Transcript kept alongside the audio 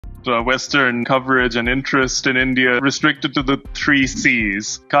Western coverage and interest in India restricted to the 3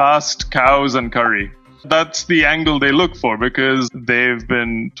 Cs: caste, cows, and curry. That's the angle they look for, because they've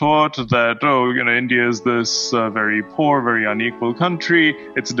been taught that, India is this very poor, very unequal country.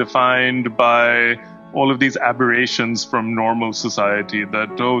 It's defined by all of these aberrations from normal society,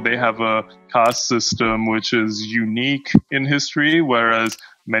 that, they have a caste system which is unique in history, whereas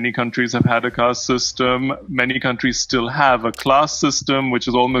many countries have had a caste system. Many countries still have a class system, which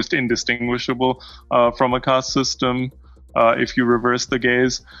is almost indistinguishable from a caste system. If you reverse the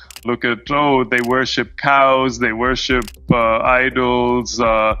gaze, look at, they worship cows, they worship idols,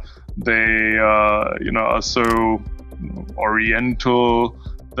 they, are so oriental.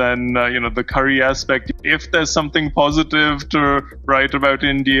 Then, the curry aspect. If there's something positive to write about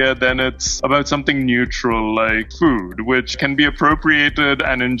India, then it's about something neutral, like food, which can be appropriated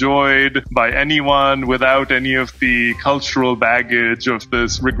and enjoyed by anyone without any of the cultural baggage of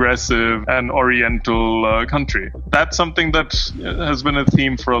this regressive and oriental country. That's something that has been a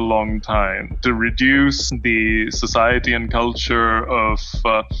theme for a long time, to reduce the society and culture of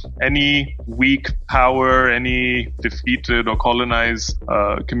any weak power, any defeated or colonized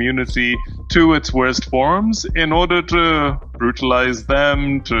community to its worst forms, in order to brutalize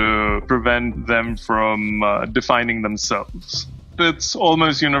them, to prevent them from defining themselves. It's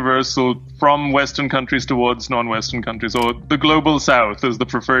almost universal from Western countries towards non-Western countries, or the global South is the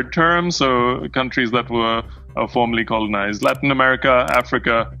preferred term, so countries that were formerly colonized. Latin America,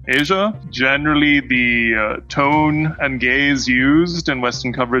 Africa, Asia. Generally, the tone and gaze used in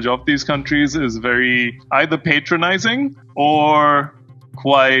Western coverage of these countries is very either patronizing or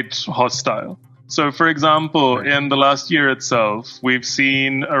quite hostile. So, for example, in the last year itself, we've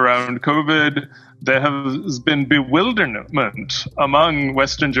seen around COVID, there has been bewilderment among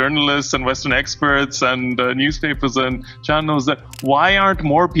Western journalists and Western experts and newspapers and channels that why aren't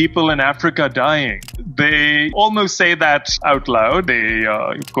more people in Africa dying? They almost say that out loud. They,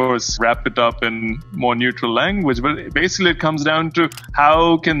 of course, wrap it up in more neutral language, but basically it comes down to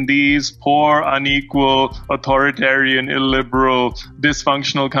how can these poor, unequal, authoritarian, illiberal,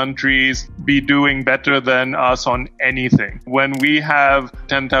 dysfunctional countries be doing better than us on anything? When we have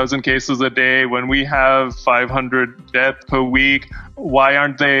 10,000 cases a day, when we have 500 deaths per week, why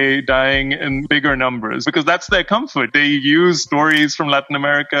aren't they dying in bigger numbers? Because that's their comfort. They use stories from Latin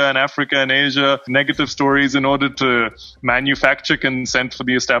America and Africa and Asia, negative stories, in order to manufacture consent for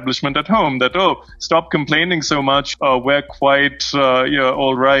the establishment at home that, stop complaining so much. We're quite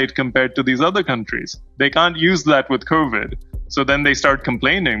all right compared to these other countries. They can't use that with COVID. So then they start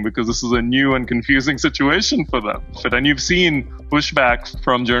complaining because this is a new and confusing situation for them. And you've seen pushback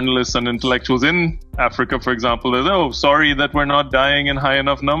from journalists and intellectuals in Africa, for example, that, sorry that we're not dying in high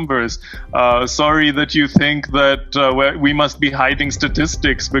enough numbers. Sorry that you think that we must be hiding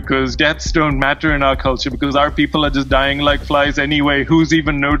statistics because deaths don't matter in our culture, because our people are just dying like flies anyway. Who's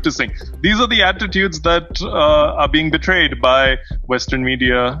even noticing? These are the attitudes that are being betrayed by Western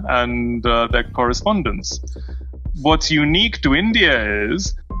media and their correspondents. What's unique to India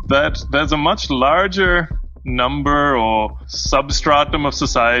is that there's a much larger number or substratum of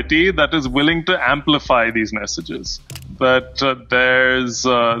society that is willing to amplify these messages. That there's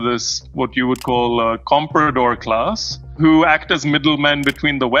this, what you would call a comprador class, who act as middlemen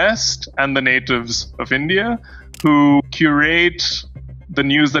between the West and the natives of India, who curate the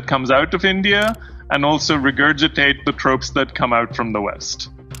news that comes out of India and also regurgitate the tropes that come out from the West.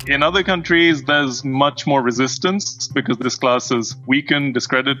 In other countries, there's much more resistance because this class is weakened,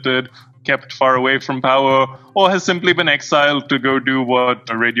 discredited, kept far away from power, or has simply been exiled to go do what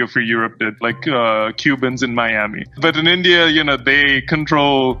Radio Free Europe did, like Cubans in Miami. But in India, they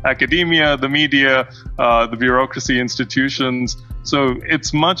control academia, the media, the bureaucracy, institutions. So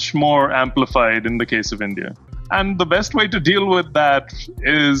it's much more amplified in the case of India. And the best way to deal with that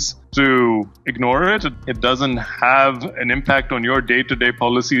is to ignore it. It doesn't have an impact on your day-to-day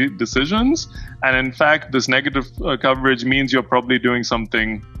policy decisions. And in fact, this negative coverage means you're probably doing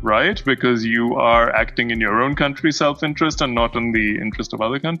something right because you are acting in your own country's self-interest and not in the interest of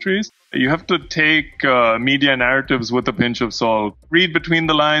other countries. You have to take media narratives with a pinch of salt. Read between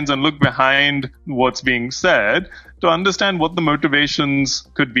the lines and look behind what's being said to understand what the motivations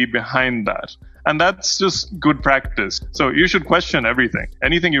could be behind that. And that's just good practice. So you should question everything.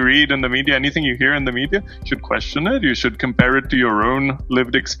 Anything you read in the media, anything you hear in the media, you should question it. You should compare it to your own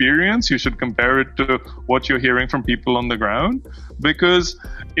lived experience. You should compare it to what you're hearing from people on the ground. Because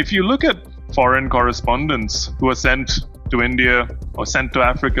if you look at foreign correspondents who are sent to India or sent to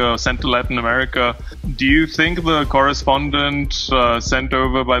Africa or sent to Latin America, do you think the correspondent sent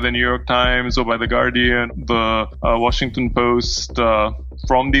over by the New York Times or by the Guardian, the Washington Post,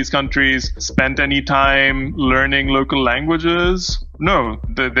 from these countries spent any time learning local languages? No,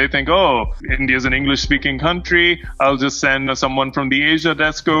 they think, oh, India's an English-speaking country. I'll just send someone from the Asia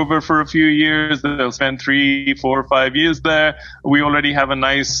desk over for a few years. They'll spend 3, 4, 5 years there. We already have a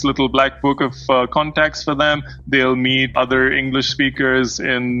nice little black book of contacts for them. They'll meet other English speakers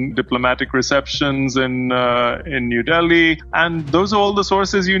in diplomatic receptions in New Delhi. And those are all the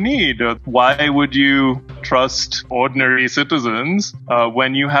sources you need. Why would you trust ordinary citizens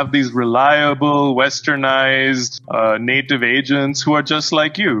when you have these reliable, westernized native agents who are just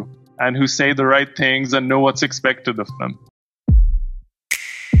like you and who say the right things and know what's expected of them?